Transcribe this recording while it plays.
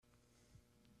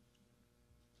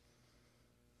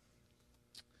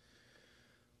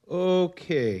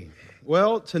Okay,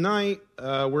 well, tonight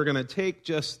we're going to take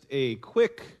just a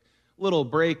quick little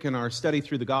break in our study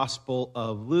through the Gospel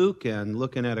of Luke and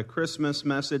looking at a Christmas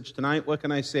message tonight. What can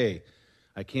I say?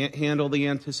 I can't handle the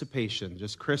anticipation,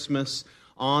 just Christmas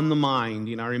on the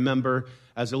mind. I remember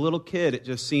as a little kid, it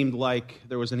just seemed like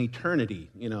there was an eternity,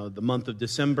 the month of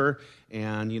December,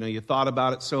 and, you thought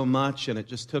about it so much, and it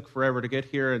just took forever to get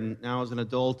here, and now as an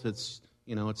adult, it's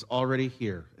already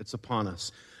here. It's upon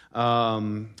us.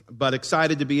 But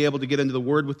excited to be able to get into the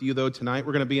Word with you, though, tonight.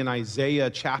 We're going to be in Isaiah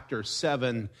chapter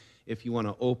 7, if you want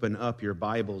to open up your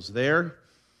Bibles there.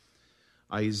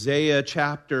 Isaiah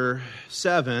chapter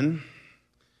 7.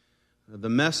 The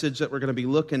message that we're going to be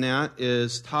looking at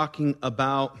is talking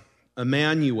about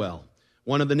Immanuel,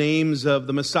 one of the names of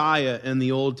the Messiah in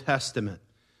the Old Testament.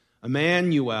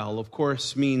 Immanuel, of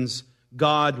course, means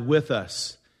God with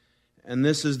us. And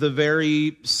this is the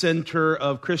very center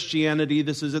of Christianity.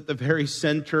 This is at the very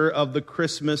center of the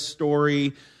Christmas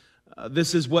story.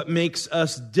 This is what makes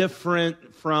us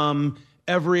different from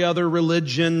every other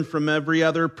religion, from every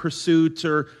other pursuit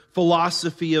or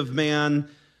philosophy of man,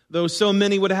 though so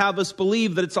many would have us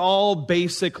believe that it's all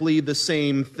basically the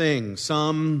same thing.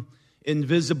 Some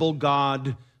invisible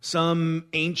God, some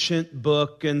ancient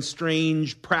book, and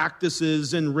strange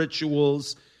practices and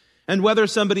rituals. And whether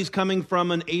somebody's coming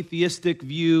from an atheistic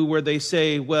view where they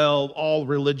say, well, all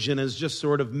religion is just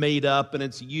sort of made up and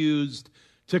it's used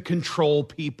to control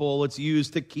people, it's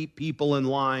used to keep people in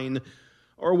line,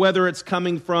 or whether it's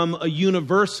coming from a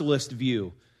universalist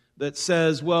view that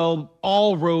says, well,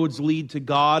 all roads lead to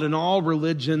God and all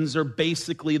religions are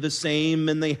basically the same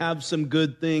and they have some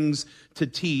good things to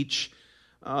teach.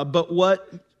 But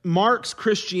what marks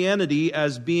Christianity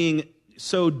as being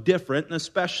so different, and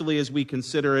especially as we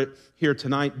consider it here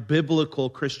tonight, biblical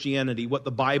Christianity, what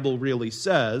the Bible really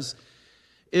says,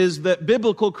 is that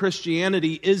biblical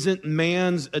Christianity isn't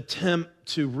man's attempt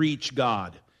to reach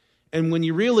God. And when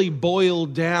you really boil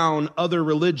down other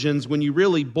religions, when you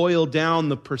really boil down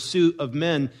the pursuit of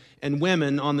men and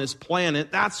women on this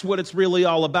planet, that's what it's really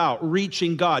all about,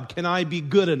 reaching God. Can I be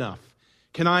good enough?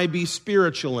 Can I be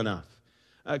spiritual enough?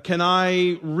 Can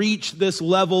I reach this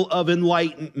level of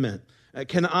enlightenment?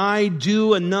 Can I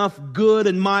do enough good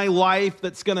in my life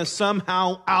that's going to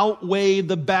somehow outweigh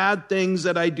the bad things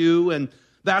that I do? And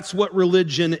that's what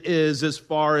religion is as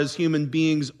far as human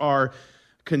beings are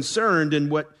concerned, and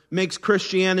what makes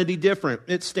Christianity different.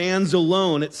 It stands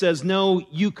alone. It says, no,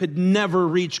 you could never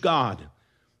reach God.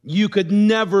 You could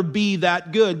never be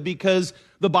that good, because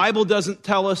the Bible doesn't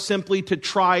tell us simply to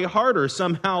try harder.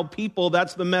 Somehow people,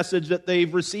 that's the message that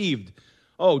they've received.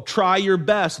 Oh, try your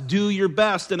best, do your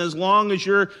best, and as long as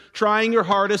you're trying your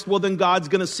hardest, well, then God's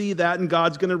going to see that and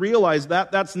God's going to realize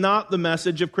that. That's not the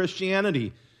message of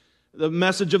Christianity. The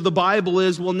message of the Bible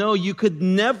is, well, no, you could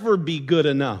never be good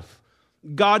enough.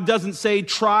 God doesn't say,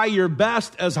 try your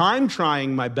best as I'm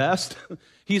trying my best.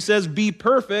 He says, be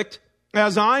perfect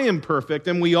as I am perfect.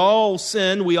 And we all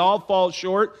sin, we all fall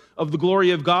short of the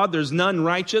glory of God. There's none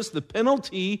righteous. The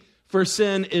penalty for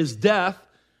sin is death,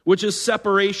 which is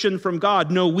separation from God.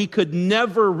 No, we could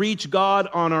never reach God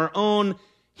on our own.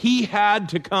 He had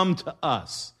to come to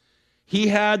us. He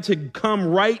had to come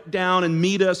right down and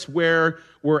meet us where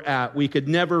we're at. We could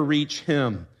never reach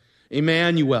Him.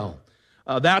 Immanuel.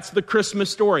 That's the Christmas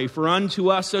story. For unto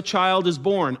us a child is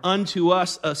born. Unto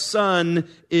us a son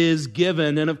is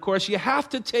given. And of course, you have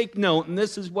to take note, and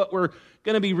this is what we're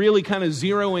going to be really kind of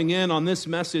zeroing in on this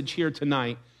message here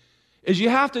tonight, is you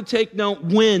have to take note,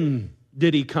 when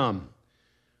did He come?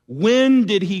 When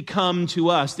did He come to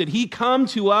us? Did He come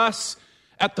to us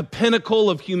at the pinnacle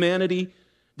of humanity?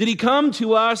 Did He come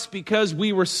to us because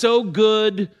we were so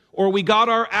good, or we got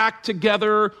our act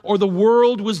together, or the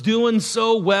world was doing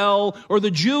so well, or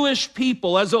the Jewish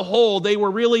people as a whole, they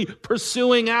were really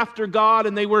pursuing after God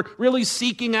and they were really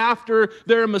seeking after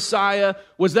their Messiah?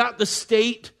 Was that the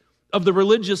state of the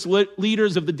religious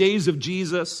leaders of the days of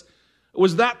Jesus?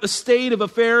 Was that the state of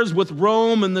affairs with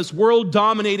Rome and this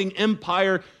world-dominating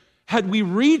empire? Had we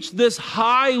reached this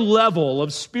high level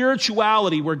of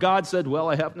spirituality where God said, well,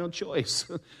 I have no choice.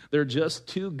 They're just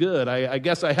too good. I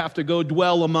guess I have to go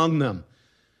dwell among them.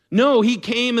 No, He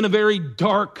came in a very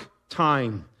dark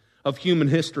time of human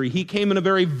history. He came in a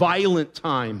very violent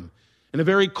time, in a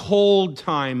very cold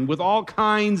time, with all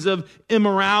kinds of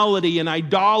immorality and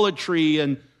idolatry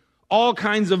and all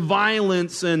kinds of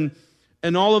violence and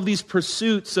all of these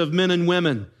pursuits of men and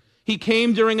women. He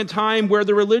came during a time where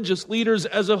the religious leaders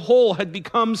as a whole had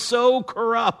become so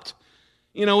corrupt.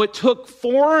 It took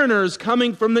foreigners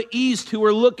coming from the east who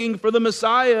were looking for the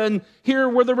Messiah, and here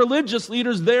were the religious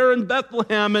leaders there in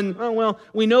Bethlehem, and,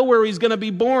 we know where he's going to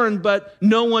be born, but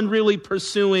no one really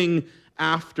pursuing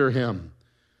after him.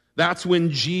 That's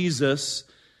when Jesus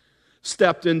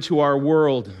stepped into our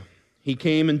world. He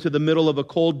came into the middle of a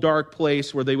cold, dark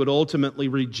place where they would ultimately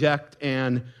reject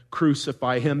and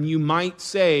crucify him. You might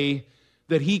say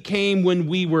that he came when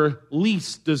we were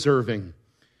least deserving.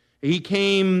 He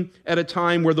came at a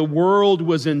time where the world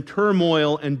was in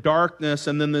turmoil and darkness,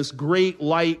 and then this great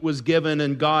light was given,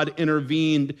 and God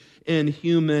intervened in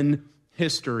human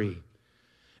history.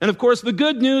 And of course, the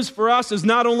good news for us is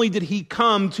not only did he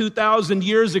come 2,000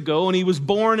 years ago, and he was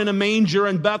born in a manger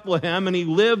in Bethlehem, and he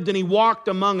lived and he walked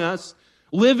among us,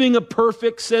 living a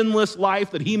perfect, sinless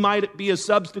life that he might be a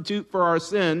substitute for our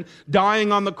sin,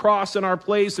 dying on the cross in our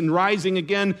place and rising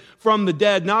again from the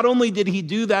dead. Not only did he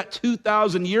do that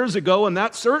 2,000 years ago, and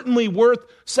that's certainly worth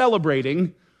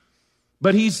celebrating,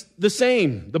 but he's the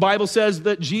same. The Bible says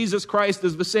that Jesus Christ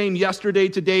is the same yesterday,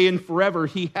 today, and forever.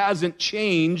 He hasn't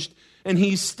changed, and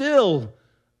he's still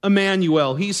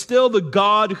Immanuel. He's still the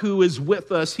God who is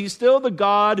with us. He's still the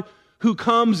God who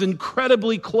comes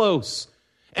incredibly close.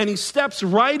 And he steps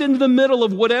right into the middle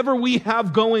of whatever we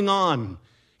have going on.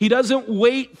 He doesn't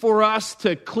wait for us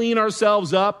to clean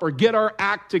ourselves up or get our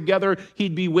act together.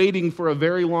 He'd be waiting for a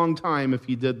very long time if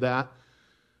he did that.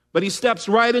 But he steps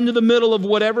right into the middle of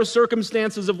whatever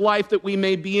circumstances of life that we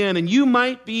may be in. And you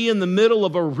might be in the middle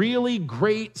of a really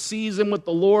great season with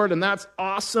the Lord, and that's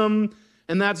awesome,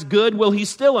 and that's good. Well, he's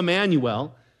still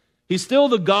Immanuel. He's still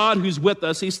the God who's with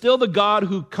us. He's still the God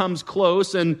who comes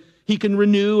close, and he can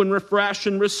renew and refresh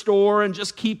and restore and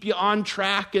just keep you on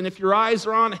track. And if your eyes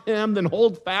are on him, then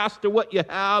hold fast to what you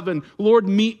have. And Lord,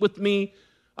 meet with me.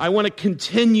 I want to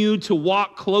continue to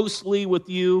walk closely with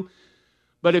you.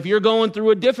 But if you're going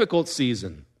through a difficult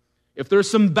season, if there's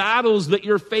some battles that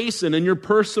you're facing in your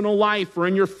personal life or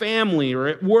in your family or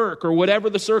at work or whatever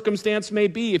the circumstance may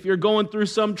be, if you're going through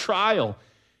some trial,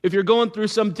 if you're going through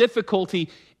some difficulty,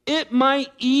 it might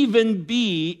even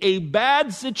be a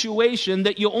bad situation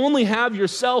that you only have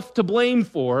yourself to blame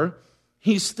for.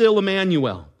 He's still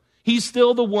Immanuel. He's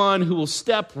still the one who will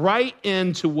step right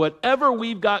into whatever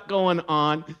we've got going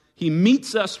on. He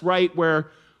meets us right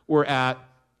where we're at,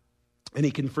 and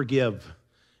he can forgive,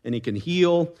 and he can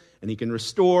heal, and he can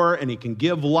restore, and he can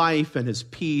give life and his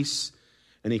peace,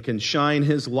 and he can shine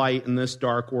his light in this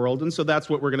dark world. And so that's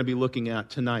what we're going to be looking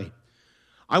at tonight.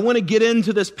 I want to get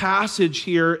into this passage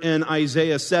here in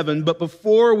Isaiah 7, but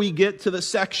before we get to the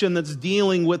section that's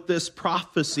dealing with this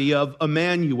prophecy of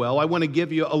Immanuel, I want to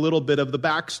give you a little bit of the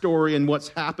backstory and what's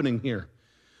happening here.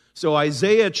 So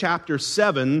Isaiah chapter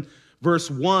 7,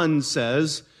 verse 1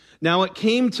 says, "Now it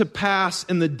came to pass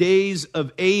in the days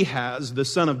of Ahaz, the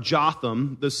son of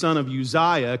Jotham, the son of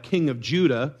Uzziah, king of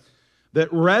Judah, that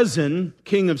Rezin,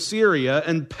 king of Syria,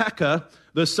 and Pekah,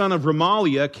 the son of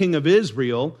Remaliah, king of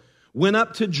Israel, went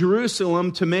up to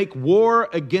Jerusalem to make war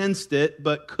against it,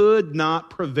 but could not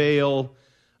prevail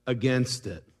against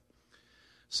it."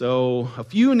 So a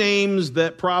few names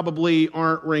that probably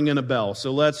aren't ringing a bell.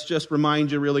 So let's just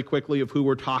remind you really quickly of who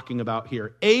we're talking about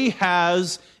here.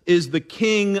 Ahaz is the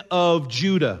king of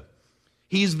Judah.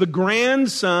 He's the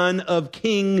grandson of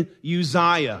King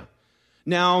Uzziah.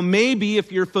 Now, maybe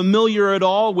if you're familiar at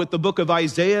all with the book of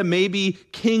Isaiah, maybe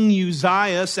King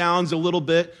Uzziah sounds a little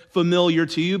bit familiar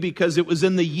to you because it was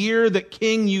in the year that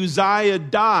King Uzziah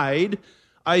died,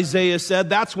 Isaiah said,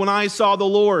 "That's when I saw the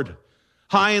Lord,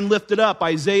 high and lifted up."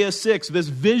 Isaiah 6, this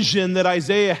vision that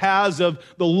Isaiah has of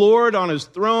the Lord on his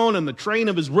throne and the train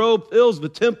of his robe fills the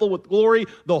temple with glory.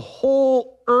 The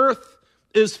whole earth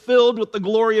is filled with the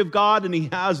glory of God, and he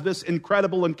has this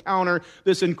incredible encounter,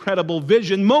 this incredible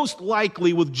vision, most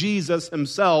likely with Jesus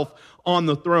himself on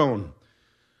the throne.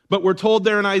 But we're told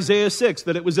there in Isaiah 6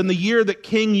 that it was in the year that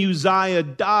King Uzziah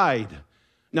died.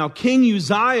 Now, King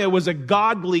Uzziah was a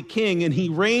godly king, and he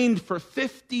reigned for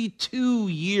 52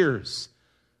 years.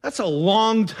 That's a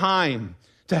long time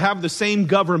to have the same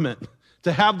government,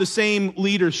 to have the same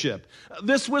leadership.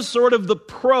 This was sort of the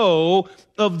pro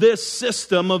of this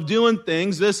system of doing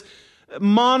things, this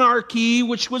monarchy,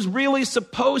 which was really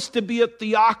supposed to be a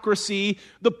theocracy.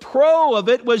 The pro of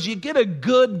it was you get a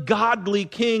good, godly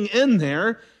king in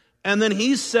there, and then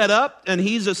he's set up, and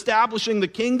he's establishing the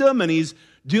kingdom, and he's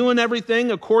doing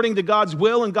everything according to God's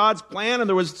will and God's plan. And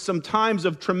there was some times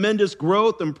of tremendous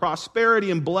growth and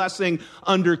prosperity and blessing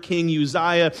under King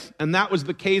Uzziah, and that was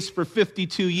the case for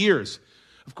 52 years.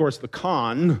 Of course, the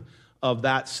con of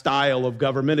that style of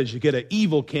government is you get an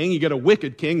evil king, you get a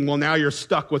wicked king, well, now you're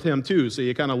stuck with him too. So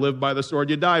you kind of live by the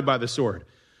sword, you die by the sword.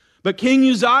 But King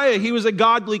Uzziah, he was a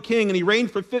godly king, and he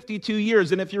reigned for 52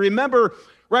 years. And if you remember,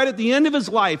 right at the end of his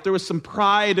life, there was some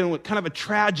pride and kind of a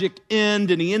tragic end,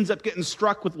 and he ends up getting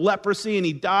struck with leprosy, and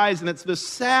he dies, and it's this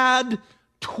sad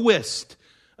twist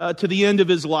to the end of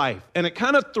his life. And it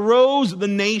kind of throws the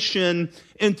nation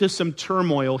into some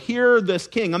turmoil. Here, this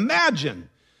king, imagine,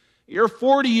 you're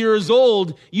 40 years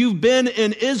old, you've been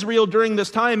in Israel during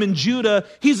this time in Judah.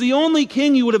 He's the only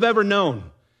king you would have ever known.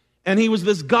 And he was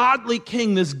this godly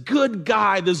king, this good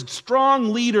guy, this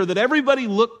strong leader that everybody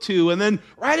looked to. And then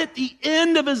right at the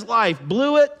end of his life,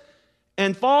 blew it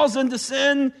and falls into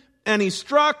sin, and he's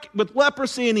struck with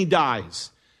leprosy and he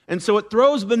dies. And so it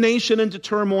throws the nation into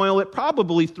turmoil. It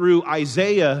probably threw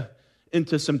Isaiah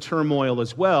into some turmoil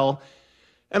as well.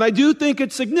 And I do think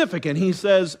it's significant. He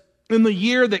says, in the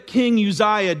year that King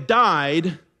Uzziah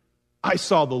died, I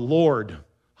saw the Lord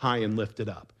high and lifted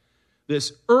up.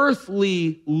 This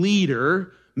earthly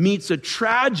leader meets a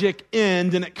tragic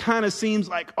end, and it kind of seems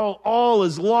like, oh, all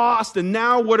is lost, and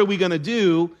now what are we going to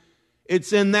do?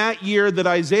 It's in that year that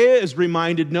Isaiah is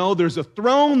reminded, no, there's a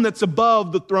throne that's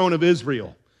above the throne of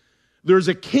Israel. There's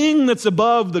a king that's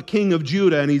above the king of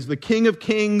Judah, and he's the King of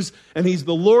Kings, and he's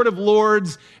the Lord of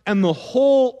Lords, and the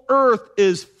whole earth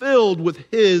is filled with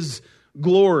his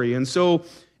glory. And so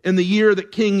in the year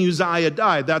that King Uzziah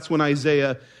died, that's when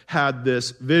Isaiah had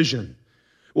this vision.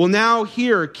 Well, now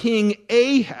here, King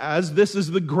Ahaz, this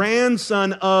is the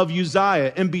grandson of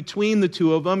Uzziah, and between the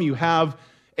two of them, you have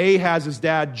Ahaz's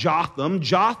dad, Jotham.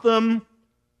 Jotham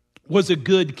was a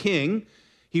good king.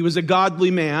 He was a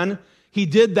godly man. He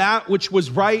did that which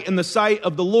was right in the sight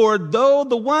of the Lord, though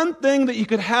the one thing that you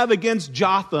could have against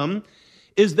Jotham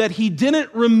is that he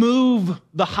didn't remove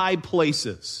the high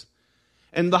places.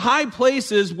 And the high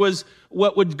places was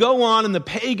what would go on in the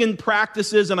pagan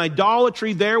practices and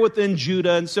idolatry there within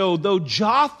Judah. And so though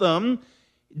Jotham,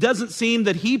 doesn't seem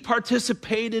that he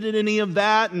participated in any of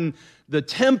that, and the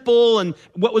temple and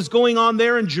what was going on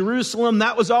there in Jerusalem,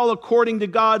 that was all according to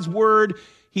God's word.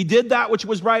 He did that which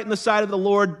was right in the sight of the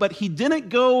Lord, but he didn't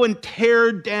go and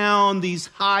tear down these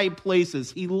high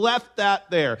places. He left that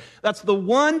there. That's the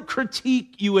one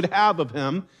critique you would have of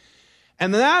him.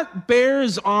 And that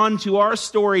bears on to our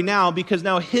story now, because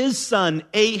now his son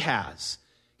Ahaz,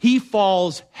 he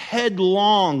falls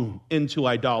headlong into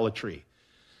idolatry.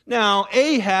 Now,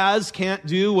 Ahaz can't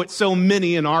do what so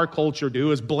many in our culture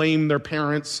do, is blame their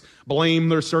parents, blame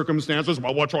their circumstances.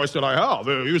 Well, what choice did I have?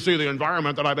 You see the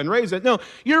environment that I've been raised in. No,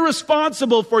 you're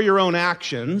responsible for your own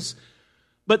actions.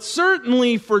 But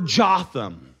certainly for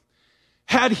Jotham,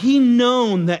 had he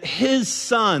known that his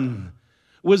son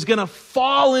was going to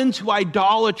fall into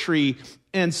idolatry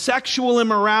and sexual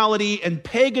immorality and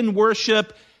pagan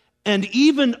worship, and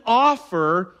even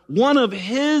offer one of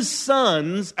his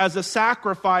sons as a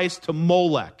sacrifice to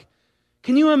Molech.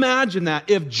 Can you imagine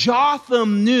that? If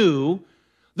Jotham knew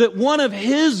that one of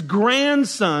his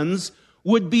grandsons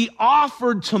would be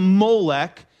offered to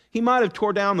Molech, he might have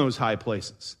tore down those high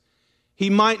places.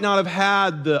 He might not have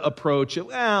had the approach of,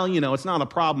 well, it's not a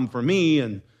problem for me,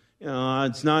 and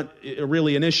it's not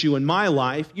really an issue in my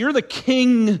life. You're the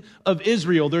king of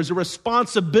Israel. There's a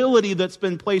responsibility that's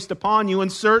been placed upon you,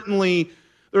 and certainly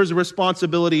there's a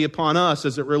responsibility upon us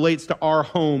as it relates to our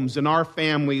homes and our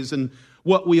families and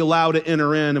what we allow to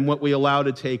enter in and what we allow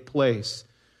to take place.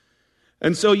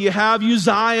 And so you have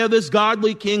Uzziah, this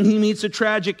godly king. He meets a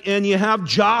tragic end. You have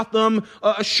Jotham,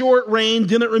 a short reign,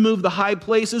 didn't remove the high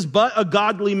places, but a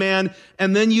godly man.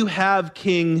 And then you have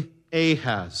King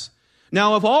Ahaz.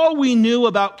 Now, if all we knew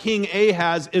about King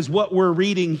Ahaz is what we're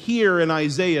reading here in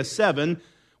Isaiah 7,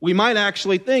 we might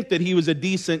actually think that he was a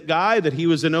decent guy, that he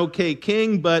was an okay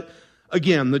king, but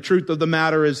again, the truth of the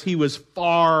matter is he was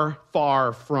far,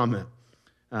 far from it.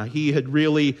 He had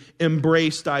really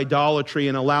embraced idolatry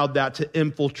and allowed that to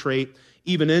infiltrate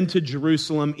even into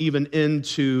Jerusalem, even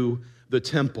into the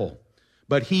temple.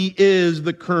 But he is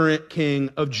the current king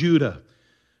of Judah.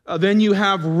 Then you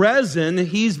have Rezin.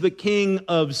 He's the king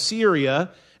of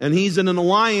Syria, and he's in an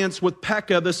alliance with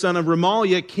Pekah, the son of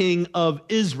Remaliah, king of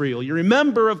Israel. You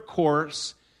remember, of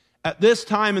course, at this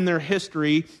time in their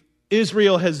history,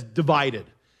 Israel has divided.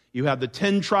 You have the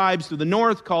 10 tribes to the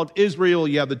north called Israel.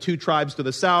 You have the 2 tribes to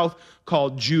the south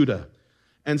called Judah.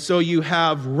 And so you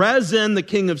have Rezin, the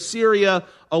king of Syria,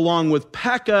 along with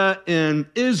Pekah and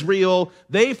Israel.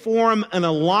 They form an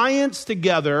alliance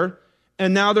together.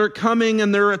 And now they're coming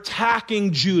and they're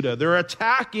attacking Judah. They're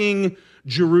attacking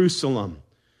Jerusalem.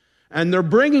 And they're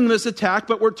bringing this attack,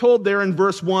 but we're told there in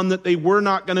verse 1 that they were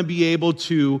not going to be able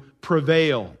to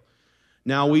prevail.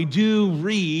 Now we do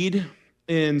read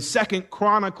in 2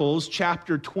 Chronicles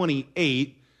chapter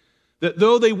 28 that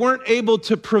though they weren't able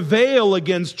to prevail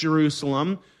against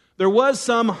Jerusalem, there was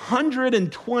some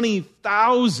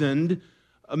 120,000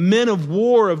 men of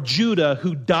war of Judah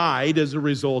who died as a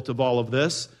result of all of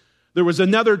this. There was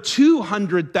another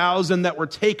 200,000 that were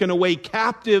taken away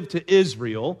captive to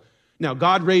Israel. Now,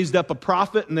 God raised up a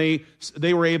prophet, and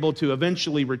they were able to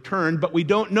eventually return, but we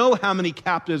don't know how many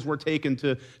captives were taken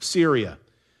to Syria.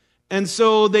 And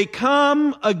so they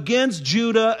come against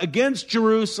Judah, against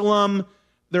Jerusalem.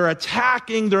 They're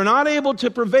attacking. They're not able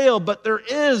to prevail, but there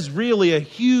is really a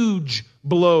huge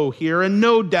blow here. And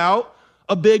no doubt,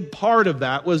 a big part of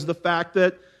that was the fact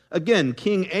that, again,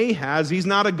 King Ahaz, he's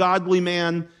not a godly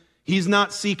man. He's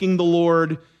not seeking the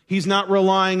Lord. He's not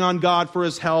relying on God for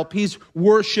his help. He's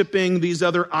worshiping these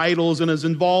other idols and is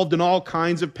involved in all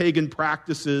kinds of pagan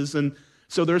practices. And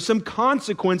so there's some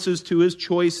consequences to his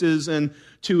choices and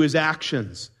to his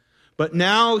actions. But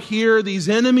now here, these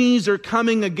enemies are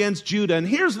coming against Judah. And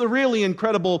here's the really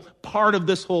incredible part of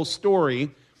this whole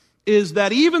story, is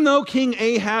that even though King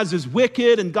Ahaz is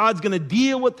wicked and God's going to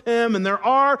deal with him, and there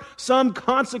are some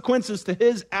consequences to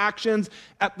his actions,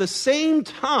 at the same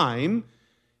time,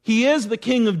 he is the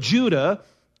king of Judah,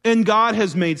 and God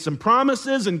has made some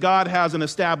promises, and God has an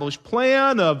established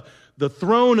plan of the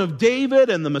throne of David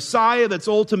and the Messiah that's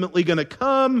ultimately going to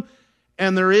come.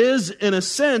 And there is, in a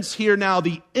sense, here now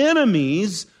the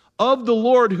enemies of the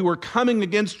Lord who are coming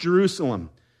against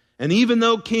Jerusalem. And even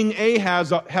though King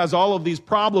Ahaz has all of these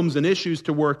problems and issues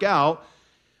to work out,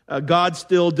 God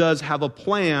still does have a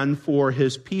plan for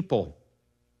his people.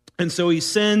 And so he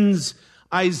sends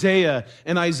Isaiah,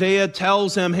 and Isaiah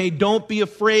tells him, hey, don't be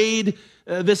afraid.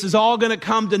 This is all going to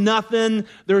come to nothing.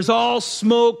 There's all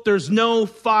smoke. There's no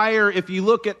fire. If you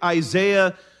look at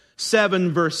Isaiah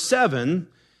 7, verse 7, it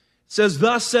says,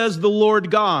 thus says the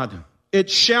Lord God, it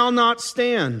shall not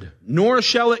stand, nor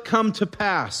shall it come to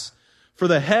pass. For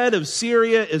the head of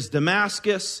Syria is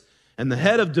Damascus, and the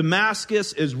head of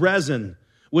Damascus is Rezin.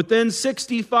 Within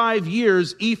 65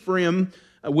 years, Ephraim,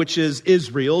 which is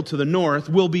Israel to the north,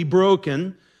 will be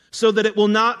broken, so that it will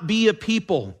not be a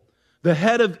people. The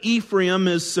head of Ephraim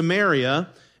is Samaria,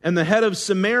 and the head of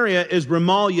Samaria is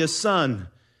Remaliah's son.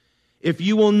 If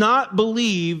you will not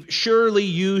believe, surely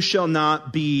you shall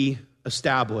not be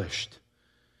established.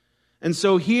 And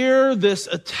so here, this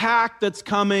attack that's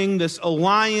coming, this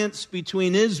alliance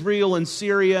between Israel and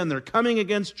Syria, and they're coming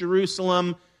against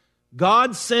Jerusalem,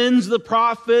 God sends the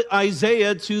prophet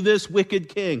Isaiah to this wicked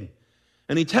king.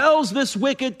 And he tells this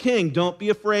wicked king, don't be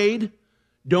afraid,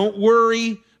 don't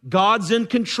worry, God's in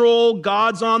control,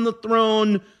 God's on the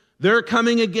throne, they're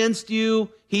coming against you.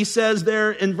 He says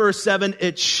there in verse 7,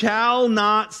 it shall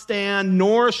not stand,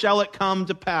 nor shall it come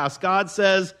to pass. God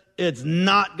says it's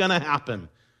not going to happen.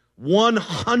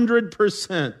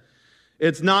 100%.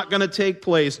 It's not going to take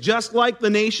place. Just like the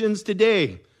nations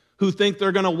today who think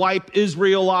they're going to wipe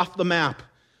Israel off the map.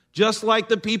 Just like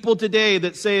the people today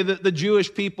that say that the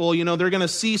Jewish people, they're going to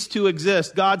cease to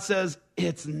exist. God says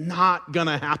it's not going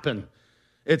to happen.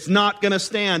 It's not going to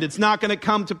stand. It's not going to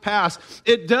come to pass.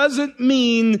 It doesn't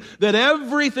mean that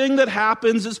everything that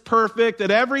happens is perfect, that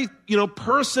every,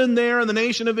 person there in the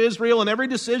nation of Israel and every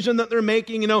decision that they're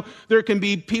making, there can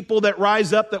be people that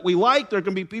rise up that we like. There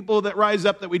can be people that rise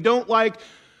up that we don't like.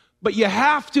 But you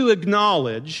have to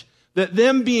acknowledge that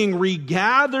them being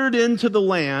regathered into the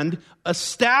land,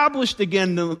 established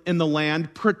again in the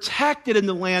land, protected in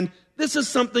the land, this is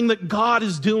something that God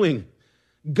is doing.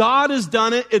 God has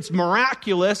done it. It's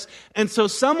miraculous. And so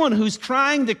someone who's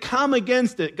trying to come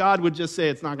against it, God would just say,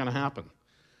 it's not going to happen.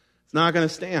 It's not going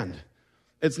to stand.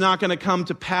 It's not going to come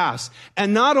to pass.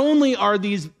 And not only are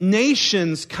these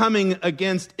nations coming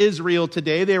against Israel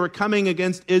today, they were coming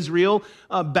against Israel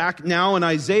back now in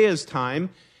Isaiah's time.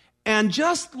 And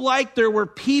just like there were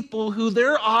people who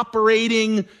they're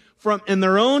operating from in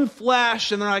their own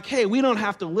flesh, and they're like, hey, we don't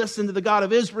have to listen to the God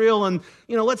of Israel, and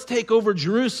let's take over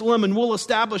Jerusalem and we'll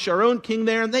establish our own king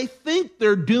there. And they think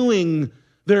they're doing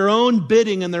their own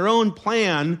bidding and their own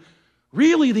plan.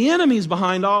 Really, the enemy's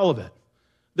behind all of it.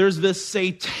 There's this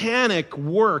satanic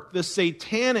work, this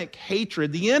satanic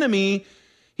hatred. The enemy,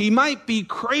 he might be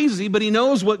crazy, but he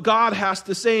knows what God has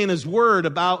to say in his word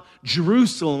about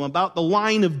Jerusalem, about the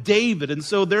line of David. And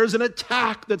so there's an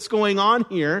attack that's going on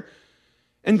here.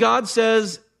 And God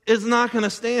says, it's not going to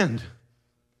stand.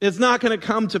 It's not going to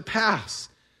come to pass.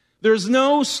 There's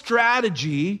no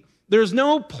strategy, there's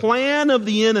no plan of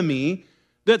the enemy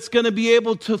that's going to be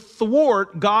able to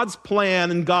thwart God's plan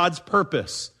and God's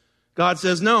purpose. God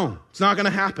says, no, it's not going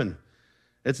to happen.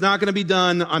 It's not going to be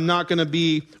done. I'm not going to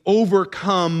be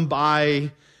overcome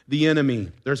by the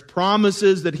enemy. There's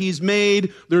promises that he's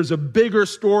made. There's a bigger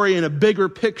story and a bigger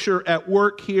picture at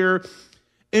work here.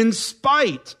 In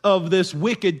spite of this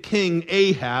wicked king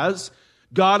Ahaz,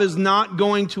 God is not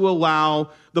going to allow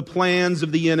the plans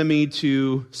of the enemy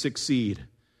to succeed.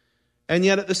 And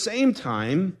yet at the same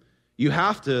time, you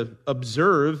have to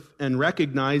observe and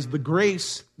recognize the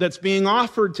grace that's being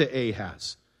offered to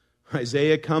Ahaz.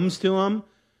 Isaiah comes to him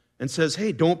and says,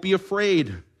 hey, don't be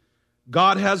afraid.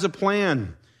 God has a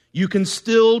plan. You can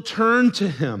still turn to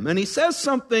him. And he says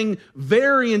something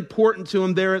very important to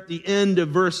him there at the end of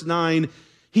verse 9.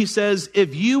 He says,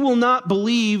 if you will not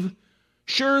believe,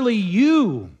 surely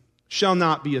you shall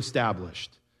not be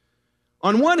established.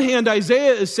 On one hand,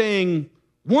 Isaiah is saying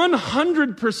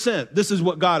 100% this is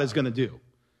what God is going to do.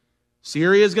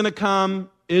 Syria is going to come.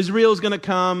 Israel is going to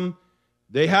come.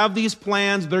 They have these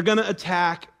plans. They're going to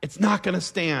attack. It's not going to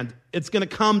stand. It's going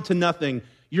to come to nothing.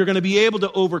 You're going to be able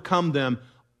to overcome them.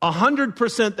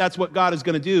 100% that's what God is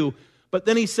going to do. But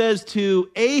then he says to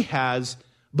Ahaz,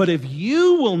 but if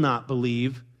you will not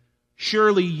believe,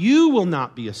 surely you will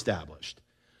not be established.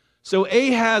 So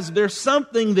Ahaz, there's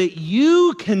something that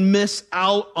you can miss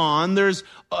out on. There's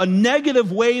a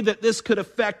negative way that this could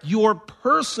affect your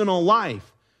personal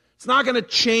life. It's not going to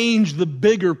change the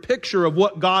bigger picture of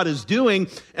what God is doing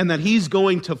and that he's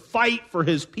going to fight for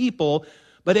his people.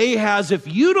 But Ahaz, if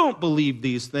you don't believe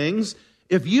these things,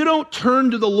 if you don't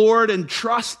turn to the Lord and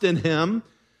trust in him,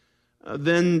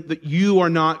 then you are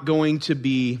not going to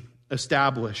be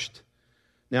established.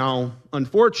 Now,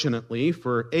 unfortunately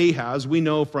for Ahaz, we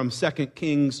know from 2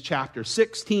 Kings chapter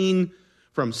 16,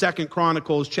 from 2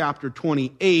 Chronicles chapter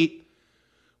 28,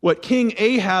 what King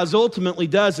Ahaz ultimately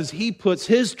does is he puts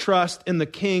his trust in the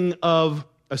king of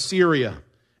Assyria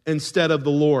instead of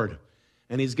the Lord.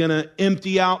 And he's going to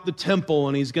empty out the temple,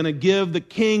 and he's going to give the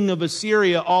king of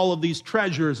Assyria all of these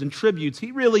treasures and tributes.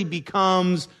 He really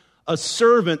becomes a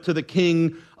servant to the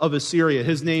king of Assyria.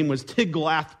 His name was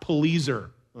Tiglath-Pileser.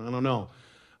 I don't know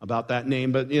about that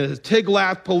name, but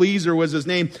Tiglath-Pileser was his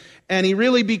name. And he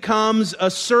really becomes a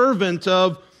servant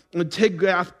of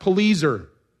Tiglath-Pileser,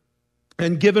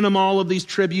 and giving him all of these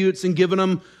tributes and giving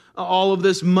him all of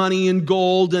this money and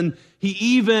gold. And he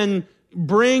even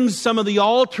brings some of the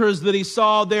altars that he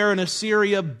saw there in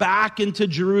Assyria back into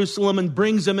Jerusalem and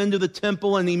brings them into the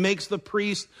temple, and he makes the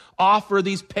priest offer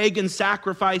these pagan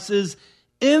sacrifices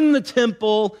in the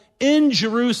temple in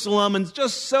Jerusalem, and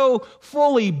just so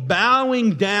fully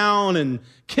bowing down and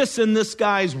kissing this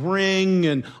guy's ring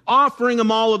and offering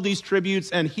him all of these tributes.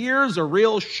 And here's a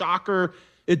real shocker,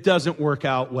 it doesn't work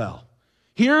out well.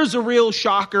 Here's a real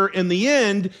shocker. In the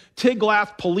end,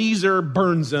 Tiglath-Pileser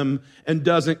burns him and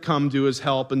doesn't come to his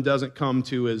help and doesn't come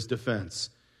to his defense.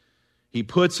 He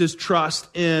puts his trust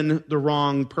in the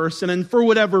wrong person, and for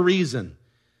whatever reason,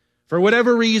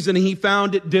 he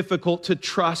found it difficult to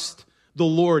trust the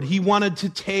Lord. He wanted to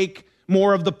take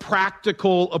more of the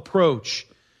practical approach.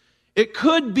 It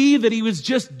could be that he was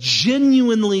just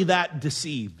genuinely that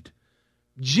deceived.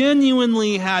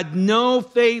 Genuinely had no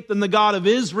faith in the God of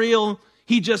Israel.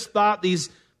 He just thought these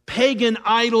pagan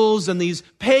idols and these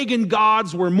pagan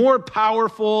gods were more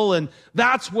powerful, and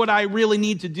that's what I really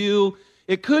need to do.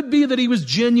 It could be that he was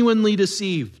genuinely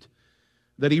deceived,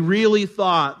 that he really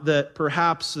thought that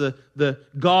perhaps the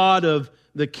God of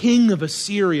the king of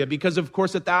Assyria, because of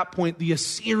course at that point the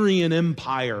Assyrian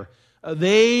Empire,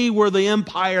 they were the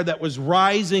empire that was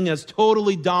rising as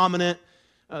totally dominant.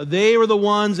 They were the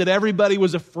ones that everybody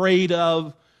was afraid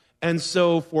of. And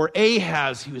so for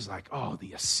Ahaz, he was like, oh,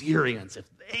 the Assyrians, if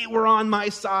they were on my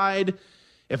side,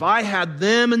 if I had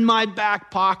them in my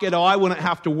back pocket, I wouldn't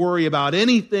have to worry about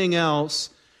anything else.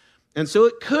 And so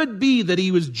it could be that he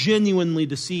was genuinely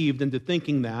deceived into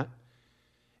thinking that.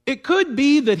 It could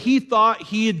be that he thought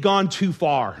he had gone too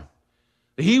far,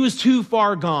 that he was too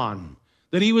far gone,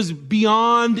 that he was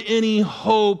beyond any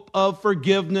hope of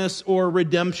forgiveness or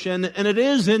redemption. And it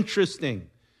is interesting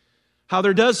how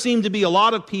there does seem to be a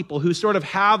lot of people who sort of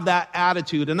have that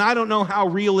attitude. And I don't know how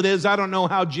real it is. I don't know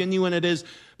how genuine it is.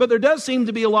 But there does seem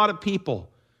to be a lot of people.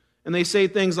 And they say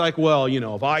things like, well,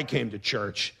 if I came to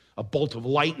church, a bolt of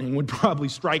lightning would probably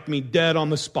strike me dead on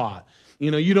the spot.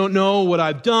 You don't know what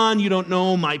I've done. You don't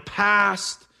know my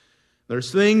past.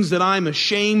 There's things that I'm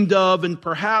ashamed of. And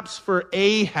perhaps for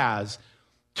Ahaz,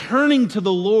 turning to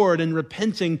the Lord and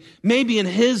repenting, maybe in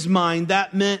his mind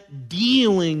that meant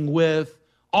dealing with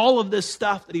all of this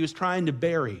stuff that he was trying to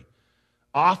bury.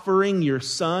 Offering your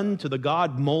son to the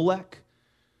god Molech.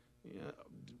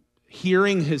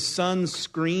 Hearing his son's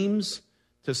screams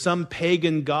to some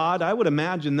pagan god. I would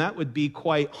imagine that would be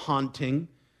quite haunting.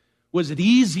 Was it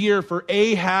easier for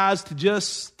Ahaz to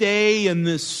just stay in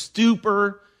this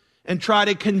stupor and try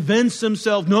to convince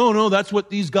himself, no, that's what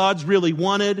these gods really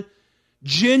wanted.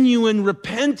 Genuine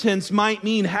repentance might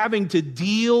mean having to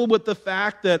deal with the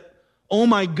fact that, oh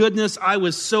my goodness, I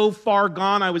was so far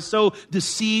gone, I was so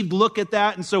deceived, look at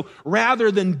that. And so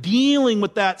rather than dealing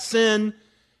with that sin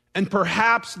and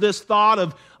perhaps this thought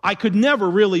of, I could never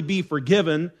really be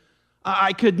forgiven,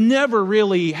 I could never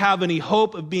really have any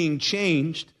hope of being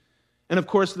changed. And of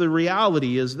course, the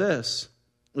reality is this,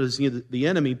 the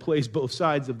enemy plays both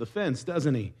sides of the fence,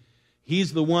 doesn't he?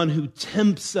 He's the one who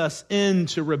tempts us in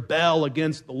to rebel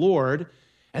against the Lord.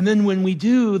 And then when we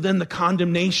do, then the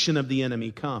condemnation of the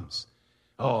enemy comes.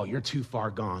 Oh, you're too far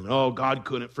gone. Oh, God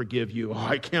couldn't forgive you. Oh,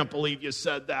 I can't believe you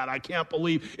said that. I can't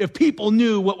believe if people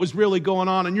knew what was really going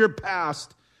on in your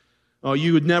past, oh,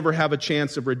 you would never have a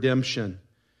chance of redemption.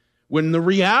 When the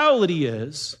reality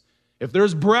is, if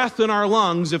there's breath in our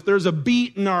lungs, if there's a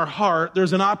beat in our heart,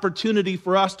 there's an opportunity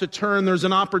for us to turn. There's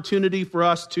an opportunity for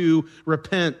us to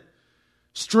repent.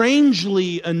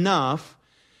 Strangely enough,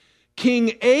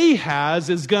 King Ahaz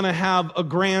is going to have a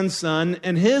grandson,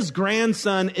 and his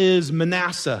grandson is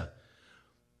Manasseh.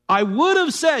 I would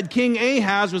have said King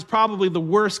Ahaz was probably the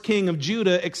worst king of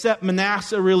Judah, except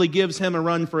Manasseh really gives him a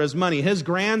run for his money. His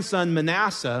grandson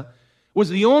Manasseh was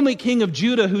the only king of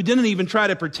Judah who didn't even try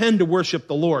to pretend to worship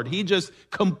the Lord. He just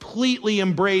completely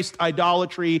embraced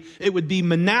idolatry. It would be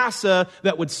Manasseh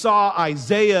that would saw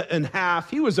Isaiah in half.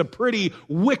 He was a pretty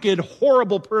wicked,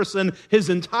 horrible person his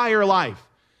entire life.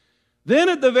 Then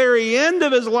at the very end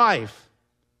of his life,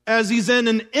 as he's in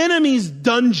an enemy's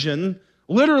dungeon,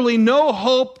 literally no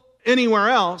hope anywhere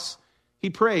else, he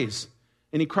prays.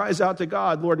 And he cries out to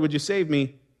God, Lord, would you save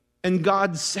me? And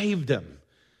God saved him.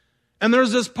 And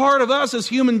there's this part of us as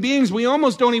human beings, we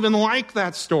almost don't even like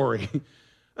that story.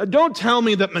 Don't tell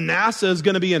me that Manasseh is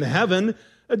going to be in heaven.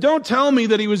 Don't tell me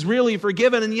that he was really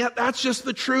forgiven. And yet that's just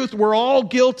the truth. We're all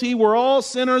guilty. We're all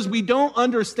sinners. We don't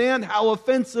understand how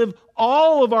offensive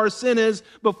all of our sin is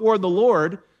before the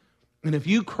Lord. And if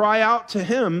you cry out to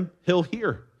him, he'll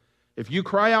hear. If you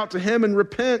cry out to him and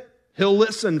repent, he'll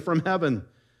listen from heaven.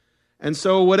 And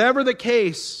so whatever the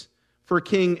case for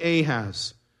King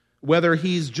Ahaz, whether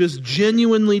he's just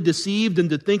genuinely deceived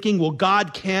into thinking, well,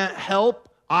 God can't help,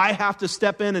 I have to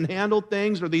step in and handle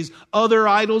things, or these other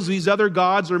idols, these other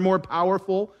gods are more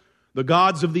powerful, the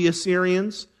gods of the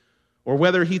Assyrians, or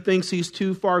whether he thinks he's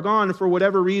too far gone, for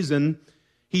whatever reason,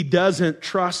 he doesn't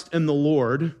trust in the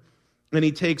Lord, and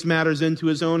he takes matters into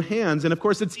his own hands. And of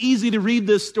course, it's easy to read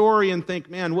this story and think,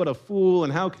 man, what a fool,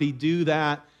 and how could he do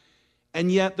that? And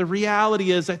yet the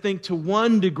reality is, I think to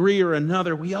one degree or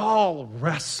another, we all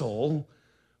wrestle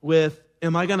with,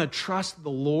 am I going to trust the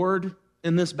Lord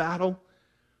in this battle?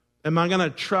 Am I going to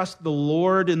trust the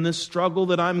Lord in this struggle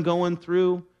that I'm going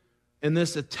through, in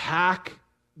this attack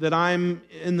that I'm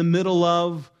in the middle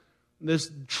of, this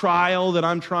trial that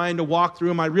I'm trying to walk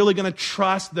through? Am I really going to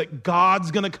trust that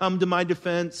God's going to come to my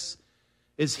defense?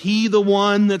 Is he the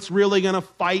one that's really going to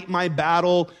fight my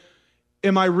battle?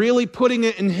 Am I really putting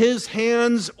it in his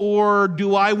hands, or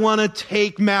do I want to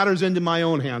take matters into my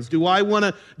own hands? Do I want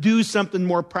to do something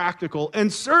more practical?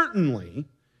 And certainly,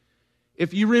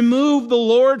 if you remove the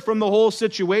Lord from the whole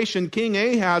situation, King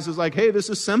Ahaz is like, hey, this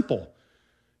is simple.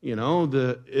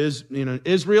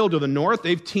 Israel to the north,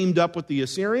 they've teamed up with the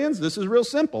Assyrians. This is real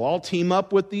simple. I'll team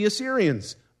up with the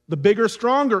Assyrians, the bigger,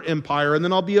 stronger empire, and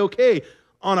then I'll be okay.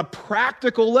 On a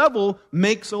practical level,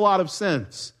 makes a lot of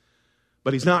sense.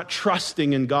 But he's not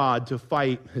trusting in God to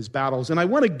fight his battles. And I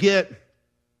want to get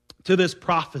to this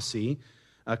prophecy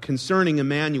concerning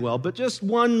Immanuel, but just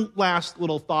one last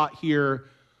little thought here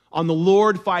on the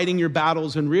Lord fighting your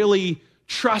battles and really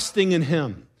trusting in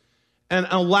him and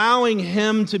allowing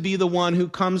him to be the one who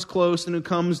comes close and who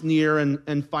comes near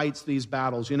and fights these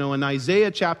battles. In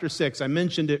Isaiah chapter 6, I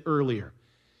mentioned it earlier,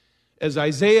 as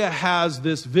Isaiah has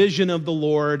this vision of the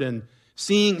Lord and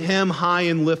seeing him high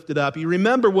and lifted up. You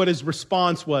remember what his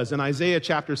response was in Isaiah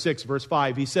chapter 6, verse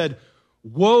 5. He said,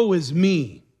 woe is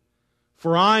me,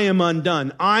 for I am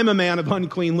undone. I'm a man of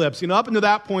unclean lips. Up until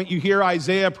that point, you hear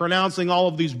Isaiah pronouncing all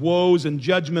of these woes and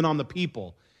judgment on the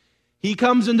people. He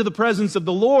comes into the presence of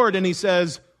the Lord and he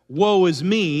says, woe is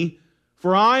me,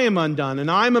 for I am undone,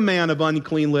 and I'm a man of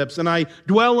unclean lips, and I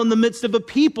dwell in the midst of a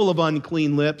people of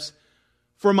unclean lips.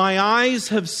 For my eyes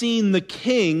have seen the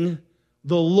King,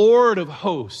 the Lord of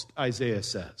hosts, Isaiah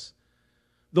says.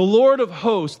 The Lord of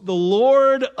hosts, the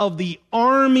Lord of the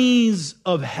armies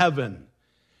of heaven.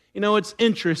 It's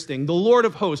interesting. The Lord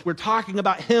of hosts, we're talking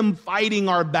about him fighting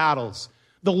our battles.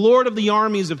 The Lord of the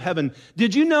armies of heaven.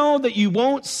 Did you know that you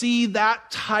won't see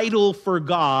that title for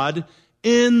God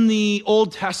in the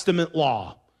Old Testament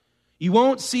law? You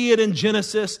won't see it in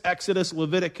Genesis, Exodus,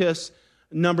 Leviticus,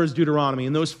 Numbers, Deuteronomy.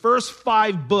 In those first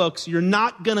 5 books, you're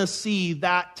not going to see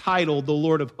that title, the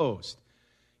Lord of Hosts.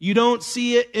 You don't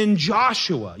see it in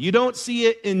Joshua. You don't see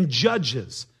it in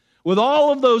Judges. With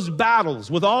all of those battles,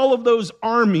 with all of those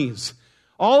armies,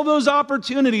 all of those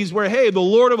opportunities where, hey, the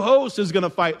Lord of Hosts is going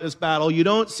to fight this battle, you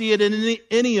don't see it in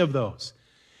any of those.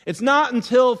 It's not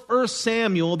until 1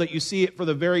 Samuel that you see it for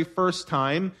the very first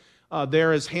time,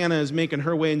 there as Hannah is making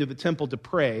her way into the temple to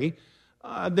pray.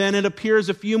 Then it appears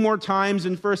a few more times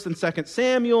in 1 and 2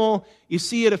 Samuel. You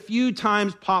see it a few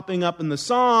times popping up in the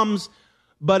Psalms,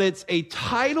 but it's a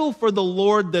title for the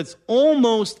Lord that's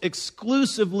almost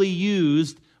exclusively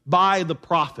used by the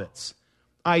prophets.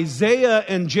 Isaiah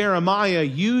and Jeremiah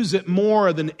use it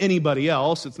more than anybody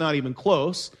else. It's not even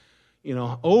close.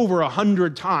 Over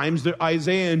 100 times,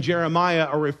 Isaiah and Jeremiah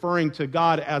are referring to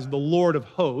God as the Lord of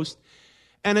Hosts.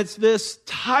 And it's this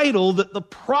title that the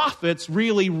prophets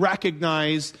really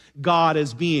recognize God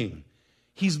as being.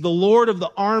 He's the Lord of the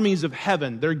armies of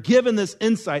heaven. They're given this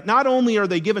insight. Not only are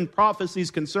they given prophecies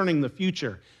concerning the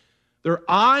future, their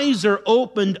eyes are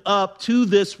opened up to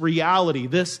this reality,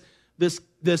 this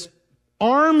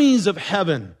armies of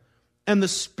heaven and the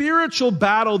spiritual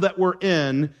battle that we're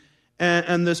in,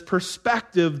 and this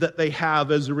perspective that they have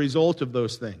as a result of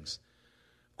those things.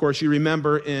 Of course, you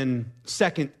remember in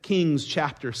 2 Kings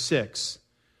chapter 6,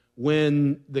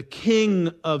 when the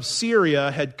king of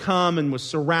Syria had come and was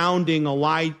surrounding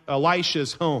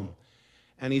Elisha's home.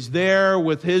 And he's there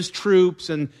with his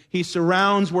troops, and he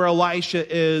surrounds where Elisha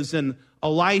is, and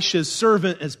Elisha's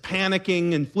servant is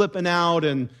panicking and flipping out,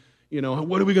 and,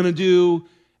 what are we going to do?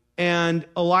 And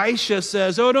Elisha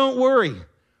says, oh, don't worry.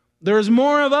 There's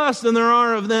more of us than there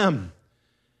are of them.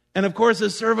 And of course,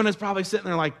 his servant is probably sitting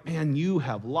there like, man, you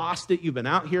have lost it. You've been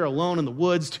out here alone in the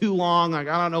woods too long. Like,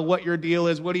 I don't know what your deal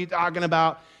is. What are you talking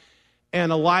about?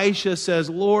 And Elisha says,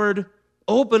 Lord,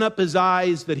 open up his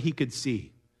eyes that he could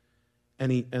see.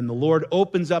 And the Lord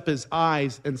opens up his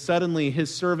eyes, and suddenly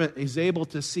his servant is able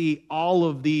to see all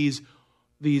of these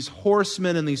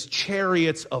horsemen and these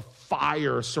chariots of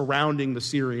fire surrounding the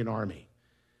Syrian army.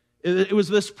 It was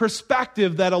this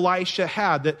perspective that Elisha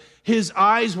had, that his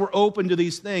eyes were open to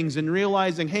these things and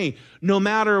realizing, hey, no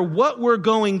matter what we're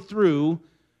going through,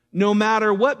 no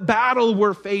matter what battle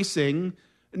we're facing,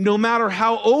 no matter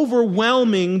how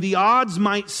overwhelming the odds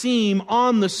might seem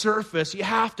on the surface, you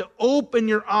have to open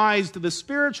your eyes to the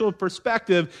spiritual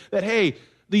perspective that, hey,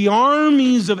 the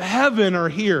armies of heaven are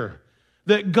here,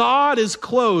 that God is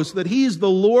close, that He's the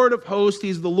Lord of hosts,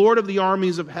 He's the Lord of the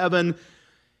armies of heaven,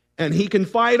 and He can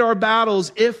fight our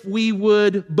battles if we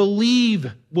would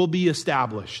believe will be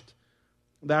established.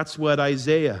 That's what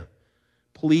Isaiah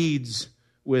pleads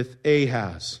with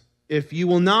Ahaz. If you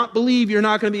will not believe you're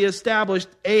not going to be established,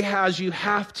 Ahaz, you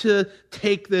have to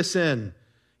take this in.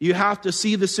 You have to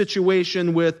see the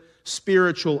situation with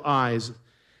spiritual eyes.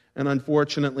 And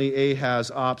unfortunately,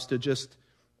 Ahaz opts to just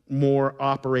more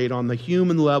operate on the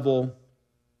human level,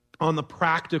 on the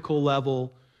practical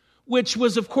level, which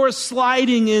was, of course,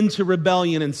 sliding into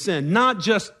rebellion and sin. Not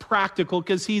just practical,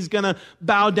 because he's going to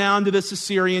bow down to this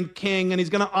Assyrian king, and he's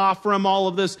going to offer him all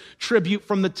of this tribute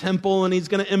from the temple, and he's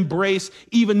going to embrace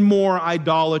even more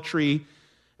idolatry.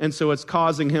 And so it's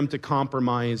causing him to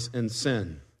compromise and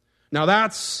sin. Now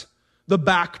that's the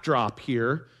backdrop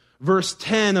here. Verse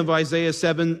 10 of Isaiah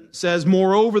 7 says,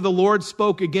 Moreover, the Lord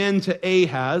spoke again to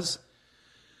Ahaz,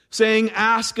 saying,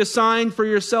 Ask a sign for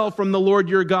yourself from the Lord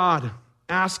your God.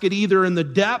 Ask it either in the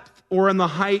depth or in the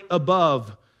height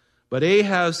above. But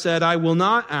Ahaz said, I will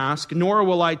not ask, nor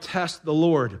will I test the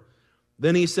Lord.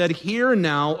 Then he said, Hear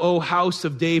now, O house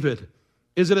of David.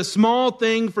 Is it a small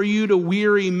thing for you to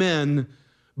weary men,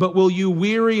 but will you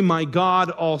weary my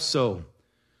God also?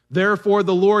 Therefore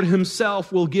the Lord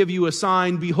himself will give you a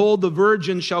sign. Behold, the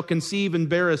virgin shall conceive and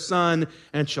bear a son,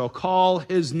 and shall call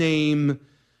his name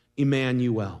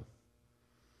Immanuel.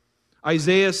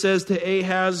 Isaiah says to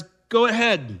Ahaz, Go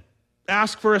ahead,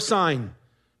 ask for a sign.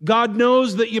 God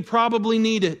knows that you probably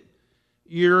need it.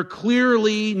 You're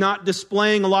clearly not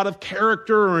displaying a lot of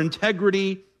character or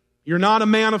integrity. You're not a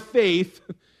man of faith.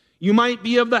 You might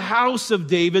be of the house of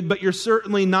David, but you're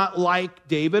certainly not like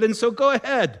David. And so go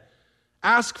ahead,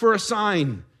 ask for a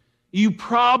sign. You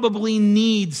probably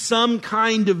need some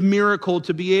kind of miracle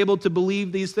to be able to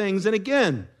believe these things. And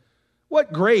again,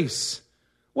 what grace,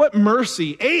 what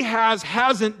mercy. Ahaz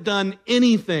hasn't done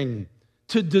anything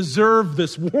to deserve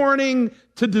this warning,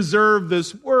 to deserve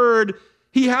this word.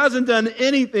 He hasn't done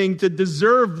anything to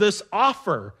deserve this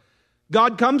offer.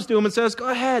 God comes to him and says, Go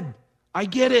ahead, I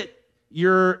get it.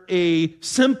 You're a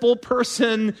simple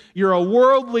person. You're a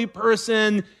worldly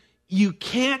person. you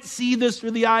can't see this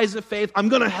through the eyes of faith. I'm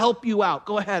going to help you out.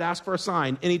 Go ahead, ask for a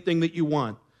sign, anything that you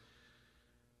want.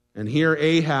 And here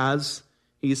Ahaz,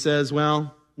 he says,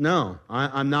 well, no,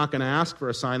 I'm not going to ask for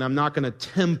a sign. I'm not going to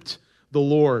tempt the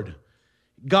Lord.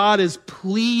 God is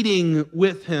pleading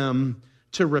with him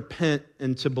to repent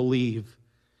and to believe.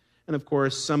 And of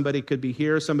course, somebody could be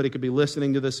here, somebody could be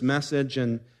listening to this message,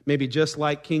 and maybe just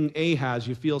like King Ahaz,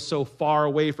 you feel so far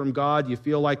away from God, you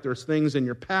feel like there's things in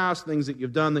your past, things that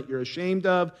you've done that you're ashamed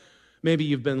of. Maybe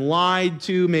you've been lied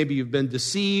to, maybe you've been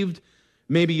deceived,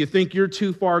 maybe you think you're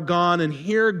too far gone, and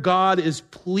here God is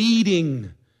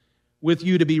pleading with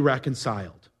you to be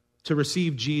reconciled, to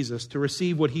receive Jesus, to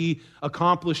receive what he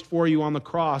accomplished for you on the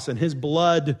cross and his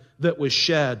blood that was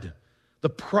shed, the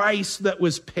price that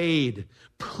was paid,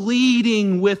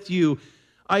 pleading with you.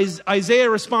 Isaiah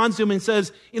responds to him and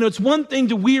says, it's one thing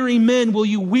to weary men. Will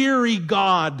you weary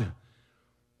God?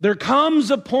 There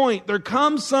comes a point, there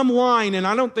comes some line, and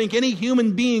I don't think any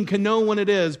human being can know when it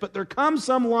is, but there comes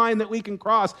some line that we can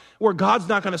cross where God's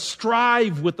not going to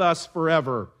strive with us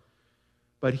forever.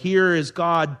 But here is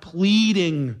God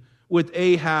pleading with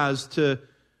Ahaz to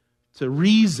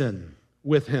reason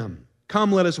with him.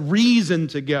 Come, let us reason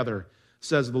together,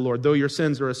 says the Lord. Though your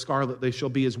sins are as scarlet, they shall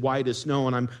be as white as snow.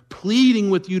 And I'm pleading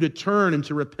with you to turn and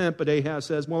to repent. But Ahaz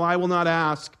says, well, I will not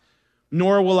ask,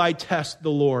 nor will I test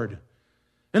the Lord.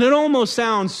 And it almost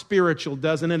sounds spiritual,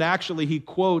 doesn't it? Actually, he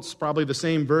quotes probably the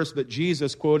same verse that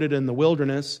Jesus quoted in the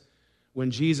wilderness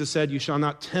when Jesus said, you shall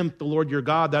not tempt the Lord your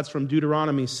God. That's from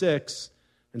Deuteronomy 6.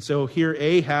 And so here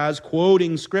Ahaz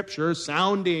quoting Scripture,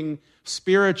 sounding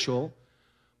spiritual.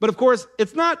 But of course,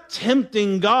 it's not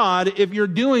tempting God if you're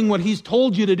doing what he's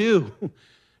told you to do.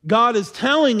 God is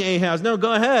telling Ahaz, no,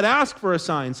 go ahead, ask for a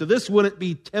sign. So this wouldn't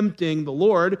be tempting the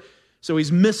Lord. So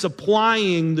he's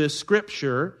misapplying this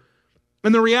Scripture.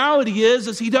 And the reality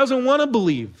is he doesn't want to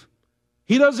believe.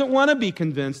 He doesn't want to be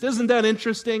convinced. Isn't that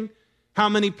interesting? How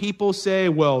many people say,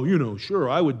 well, sure,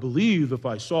 I would believe if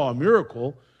I saw a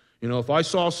miracle. If I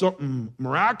saw something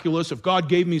miraculous, if God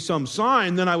gave me some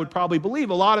sign, then I would probably believe.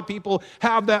 A lot of people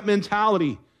have that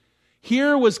mentality.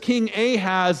 Here was King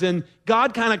Ahaz, and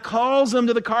God kind of calls him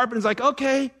to the carpet and is like,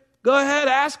 okay, go ahead,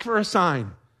 ask for a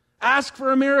sign. Ask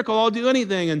for a miracle, I'll do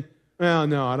anything. And, well,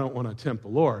 no, I don't want to tempt the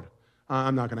Lord.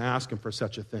 I'm not going to ask him for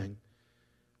such a thing.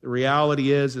 The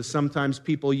reality is sometimes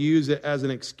people use it as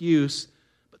an excuse,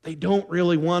 but they don't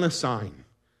really want a sign.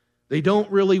 They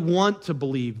don't really want to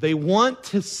believe. They want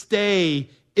to stay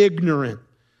ignorant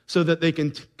so that they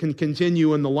can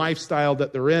continue in the lifestyle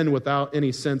that they're in without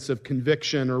any sense of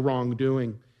conviction or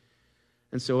wrongdoing.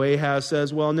 And so Ahaz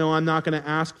says, well, no, I'm not going to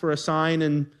ask for a sign.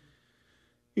 And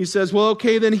he says, well,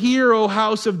 okay, then hear, O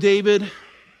house of David.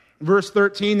 Verse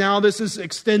 13, now this is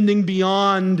extending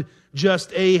beyond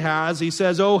just Ahaz. He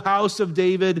says, O house of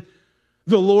David,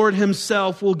 the Lord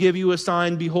himself will give you a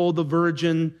sign. Behold, the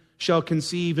virgin shall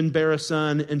conceive and bear a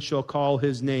son, and shall call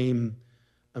his name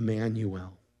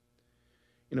Immanuel.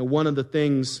 One of the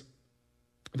things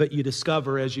that you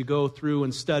discover as you go through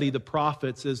and study the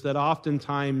prophets is that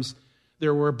oftentimes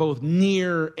there were both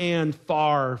near and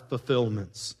far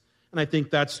fulfillments. And I think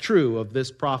that's true of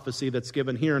this prophecy that's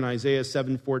given here in Isaiah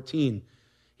 7:14.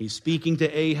 He's speaking to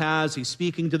Ahaz. He's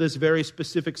speaking to this very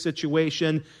specific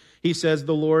situation. He says,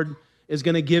 the Lord is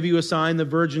going to give you a sign. The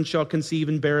virgin shall conceive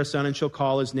and bear a son and shall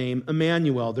call his name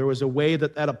Immanuel. There was a way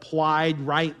that applied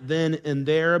right then and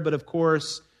there, but of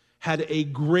course had a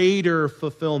greater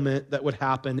fulfillment that would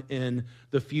happen in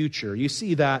the future. You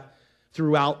see that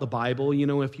throughout the Bible.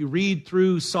 If you read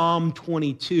through Psalm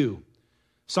 22,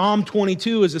 Psalm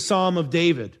 22 is a psalm of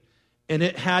David, and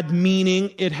it had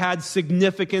meaning, it had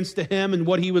significance to him and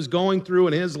what he was going through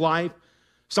in his life.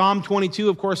 Psalm 22,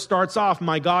 of course, starts off,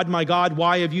 my God,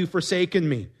 why have you forsaken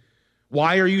me?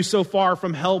 Why are you so far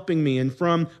from helping me and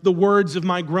from the words of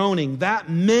my groaning? That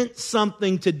meant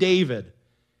something to David.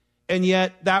 And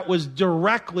yet that was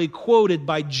directly quoted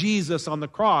by Jesus on the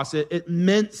cross. It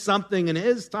meant something in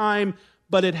his time,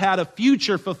 but it had a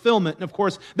future fulfillment. And of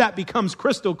course, that becomes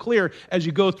crystal clear as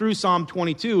you go through Psalm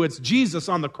 22. It's Jesus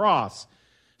on the cross.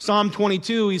 Psalm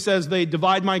 22, he says, they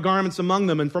divide my garments among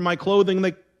them, and for my clothing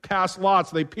they cast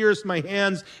lots. They pierced my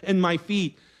hands and my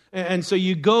feet. And so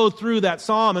you go through that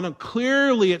psalm, and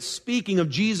clearly it's speaking of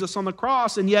Jesus on the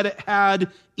cross, and yet it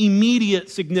had immediate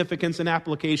significance and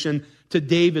application to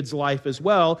David's life as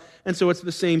well. And so it's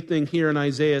the same thing here in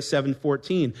Isaiah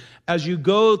 7:14. As you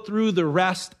go through the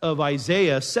rest of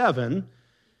Isaiah 7,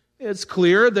 it's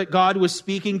clear that God was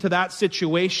speaking to that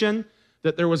situation,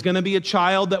 that there was going to be a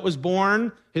child that was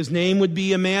born. His name would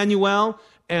be Immanuel.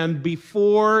 And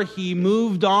before he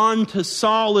moved on to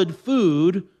solid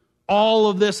food, all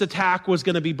of this attack was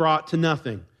going to be brought to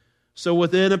nothing. So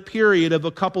within a period of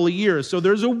a couple of years. So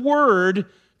there's a word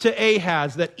to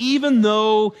Ahaz that even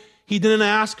though he didn't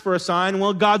ask for a sign,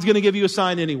 well, God's going to give you a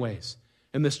sign anyways.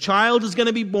 And this child is going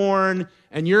to be born,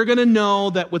 and you're going to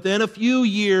know that within a few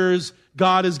years,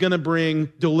 God is going to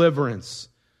bring deliverance.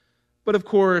 But of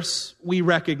course, we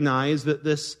recognize that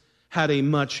this had a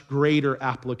much greater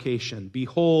application.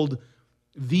 Behold,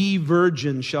 the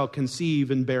virgin shall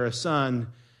conceive and bear a son,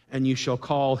 and you shall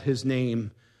call his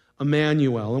name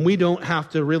Immanuel. And we don't have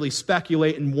to really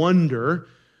speculate and wonder.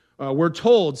 We're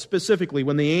told specifically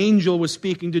when the angel was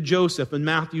speaking to Joseph in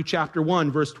Matthew chapter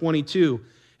 1, verse 22,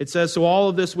 it says, "So all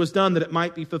of this was done that it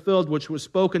might be fulfilled, which was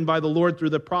spoken by the Lord through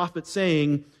the prophet,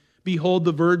 saying, Behold,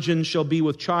 the virgin shall be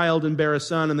with child and bear a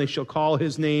son, and they shall call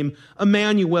his name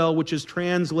Immanuel," which is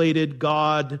translated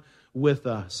God with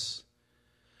us.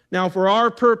 Now, for our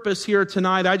purpose here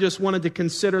tonight, I just wanted to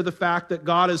consider the fact that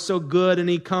God is so good and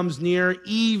he comes near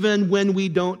even when we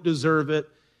don't deserve it,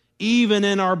 even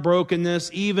in our brokenness,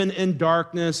 even in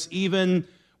darkness, even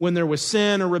when there was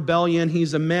sin or rebellion.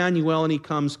 He's Immanuel and he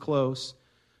comes close.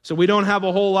 So we don't have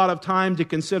a whole lot of time to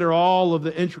consider all of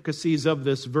the intricacies of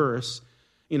this verse.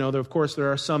 You know, of course,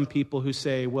 there are some people who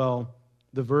say, well,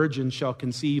 the virgin shall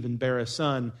conceive and bear a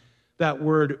son. That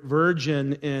word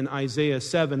virgin in Isaiah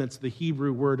 7, it's the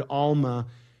Hebrew word alma,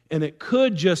 and it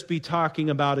could just be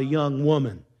talking about a young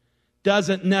woman.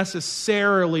 Doesn't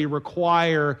necessarily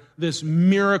require this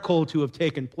miracle to have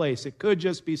taken place. It could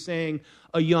just be saying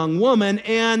a young woman,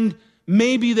 and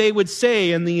maybe they would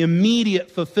say in the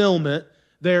immediate fulfillment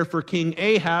there for King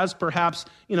Ahaz, perhaps,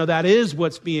 that is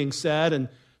what's being said, and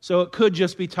so it could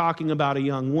just be talking about a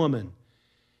young woman.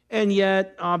 And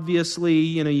yet, obviously,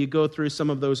 you go through some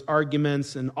of those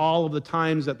arguments, and all of the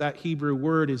times that Hebrew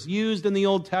word is used in the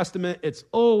Old Testament, it's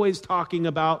always talking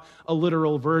about a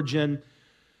literal virgin.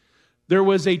 There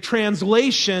was a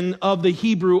translation of the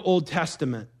Hebrew Old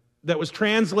Testament that was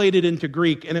translated into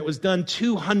Greek, and it was done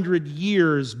 200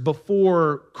 years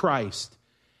before Christ.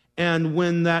 And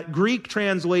when that Greek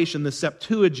translation, the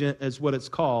Septuagint is what it's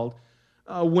called,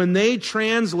 when they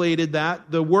translated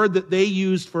that, the word that they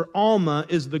used for alma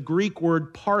is the Greek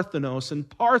word parthenos, and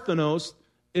parthenos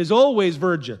is always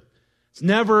virgin. It's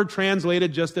never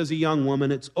translated just as a young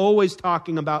woman. It's always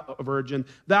talking about a virgin.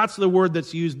 That's the word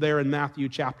that's used there in Matthew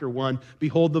chapter 1.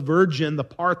 Behold, the virgin, the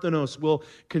parthenos, will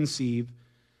conceive.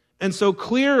 And so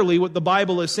clearly what the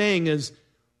Bible is saying is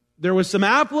there was some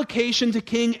application to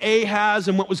King Ahaz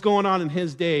and what was going on in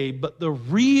his day, but the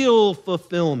real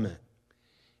fulfillment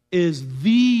is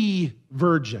the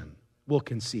virgin will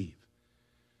conceive.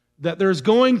 That there's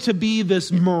going to be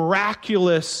this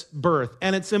miraculous birth.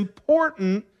 And it's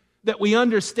important that we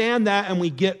understand that and we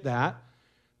get that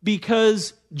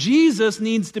because Jesus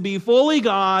needs to be fully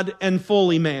God and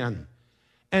fully man.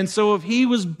 And so if he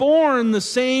was born the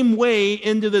same way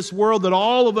into this world that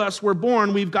all of us were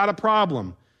born, we've got a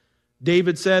problem.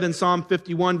 David said in Psalm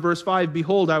 51, verse 5,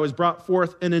 "Behold, I was brought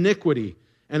forth in iniquity,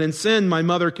 and in sin my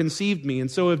mother conceived me." And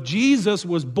so if Jesus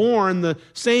was born the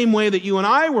same way that you and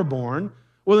I were born,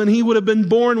 well, then he would have been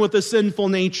born with a sinful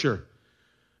nature.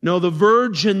 No, the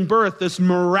virgin birth, this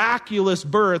miraculous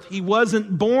birth, he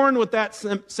wasn't born with that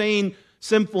same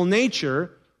sinful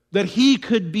nature, that he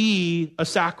could be a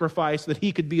sacrifice, that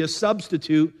he could be a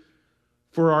substitute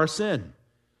for our sin.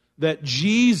 That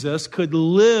Jesus could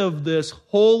live this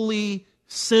holy,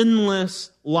 sinless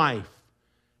life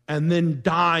and then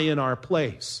die in our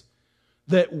place.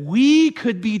 That we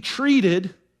could be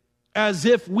treated as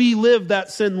if we lived that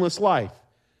sinless life.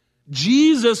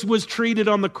 Jesus was treated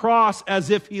on the cross as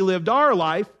if he lived our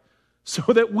life so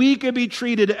that we could be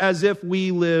treated as if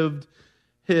we lived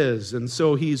his. And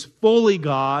so he's fully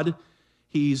God,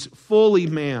 he's fully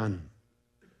man.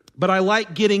 But I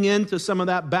like getting into some of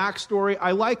that backstory.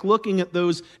 I like looking at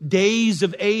those days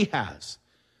of Ahaz.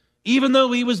 Even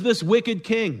though he was this wicked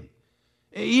king,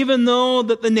 even though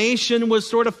that the nation was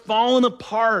sort of falling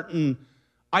apart and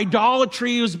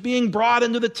idolatry was being brought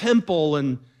into the temple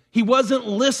and he wasn't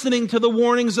listening to the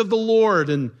warnings of the Lord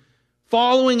and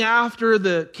following after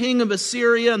the king of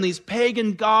Assyria and these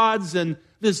pagan gods and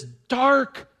this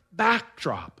dark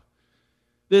backdrop.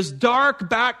 That's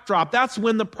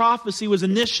when the prophecy was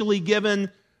initially given.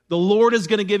 The Lord is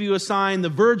going to give you a sign. The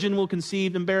virgin will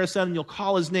conceive and bear a son, and you'll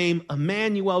call his name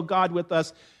Immanuel, God with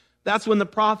us. That's when the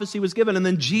prophecy was given. And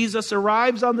then Jesus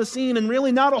arrives on the scene, and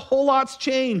really not a whole lot's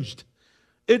changed.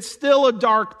 It's still a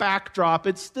dark backdrop.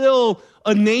 It's still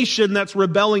a nation that's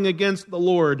rebelling against the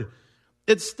Lord.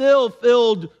 It's still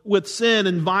filled with sin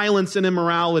and violence and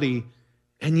immorality.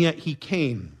 And yet he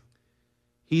came.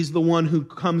 He's the one who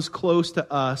comes close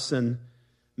to us and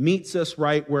meets us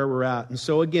right where we're at. And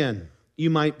so again, you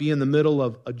might be in the middle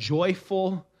of a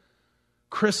joyful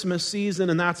Christmas season,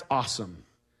 and that's awesome.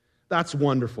 That's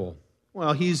wonderful.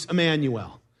 Well, he's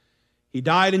Immanuel. He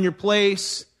died in your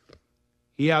place.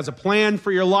 He has a plan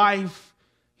for your life.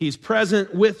 He's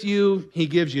present with you. He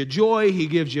gives you joy. He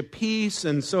gives you peace.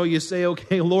 And so you say,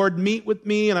 okay, Lord, meet with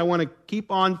me, and I want to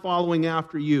keep on following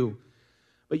after you.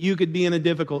 But you could be in a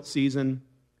difficult season.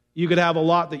 You could have a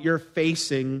lot that you're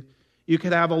facing. You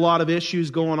could have a lot of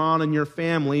issues going on in your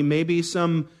family. Maybe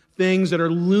some things that are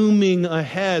looming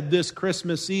ahead this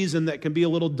Christmas season that can be a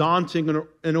little daunting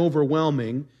and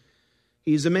overwhelming.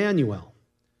 He's Immanuel.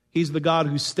 He's the God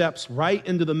who steps right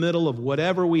into the middle of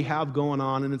whatever we have going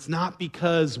on. And it's not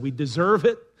because we deserve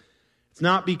it. It's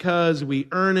not because we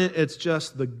earn it. It's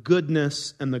just the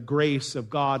goodness and the grace of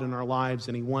God in our lives.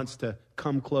 And He wants to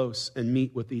come close and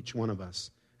meet with each one of us.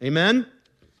 Amen?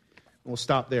 We'll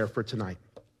stop there for tonight.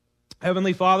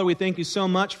 Heavenly Father, we thank you so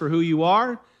much for who you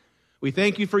are. We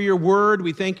thank you for your word.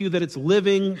 We thank you that it's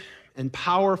living and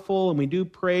powerful, and we do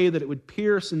pray that it would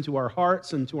pierce into our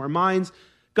hearts and to our minds.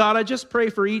 God, I just pray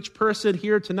for each person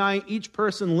here tonight, each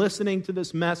person listening to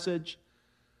this message.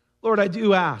 Lord, I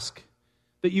do ask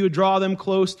that you would draw them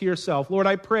close to yourself. Lord,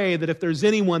 I pray that if there's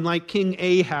anyone like King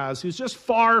Ahaz who's just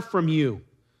far from you,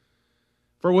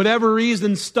 for whatever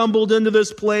reason stumbled into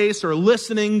this place or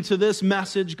listening to this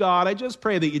message, God, I just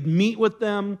pray that you'd meet with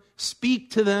them,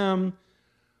 speak to them.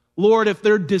 Lord, if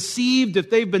they're deceived,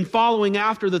 if they've been following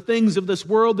after the things of this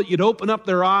world, that you'd open up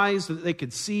their eyes so that they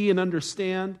could see and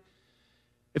understand.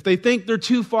 If they think they're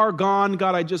too far gone,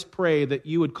 God, I just pray that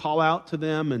you would call out to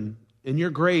them and in your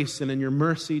grace and in your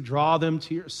mercy, draw them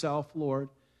to yourself, Lord,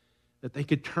 that they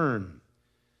could turn,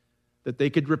 that they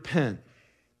could repent,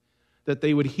 that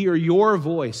they would hear your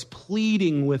voice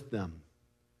pleading with them,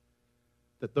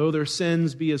 that though their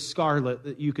sins be as scarlet,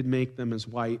 that you could make them as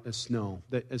white as snow,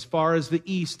 that as far as the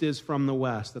east is from the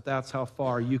west, that's how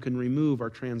far you can remove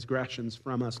our transgressions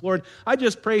from us. Lord, I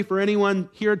just pray for anyone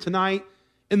here tonight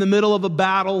in the middle of a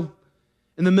battle,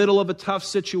 in the middle of a tough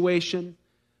situation.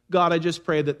 God, I just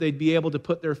pray that they'd be able to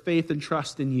put their faith and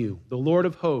trust in you, the Lord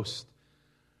of hosts,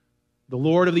 the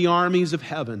Lord of the armies of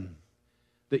heaven,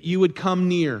 that you would come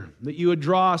near, that you would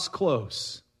draw us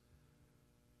close.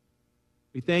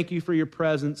 We thank you for your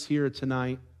presence here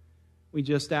tonight. We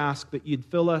just ask that you'd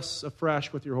fill us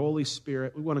afresh with your Holy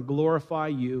Spirit. We want to glorify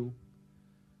you.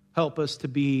 Help us to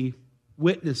be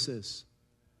witnesses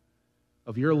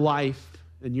of your life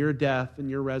and your death and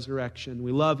your resurrection.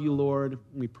 We love you, Lord.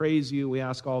 We praise you. We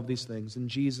ask all of these things in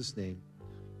Jesus' name.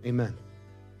 Amen.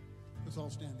 Let's all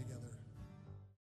stand together.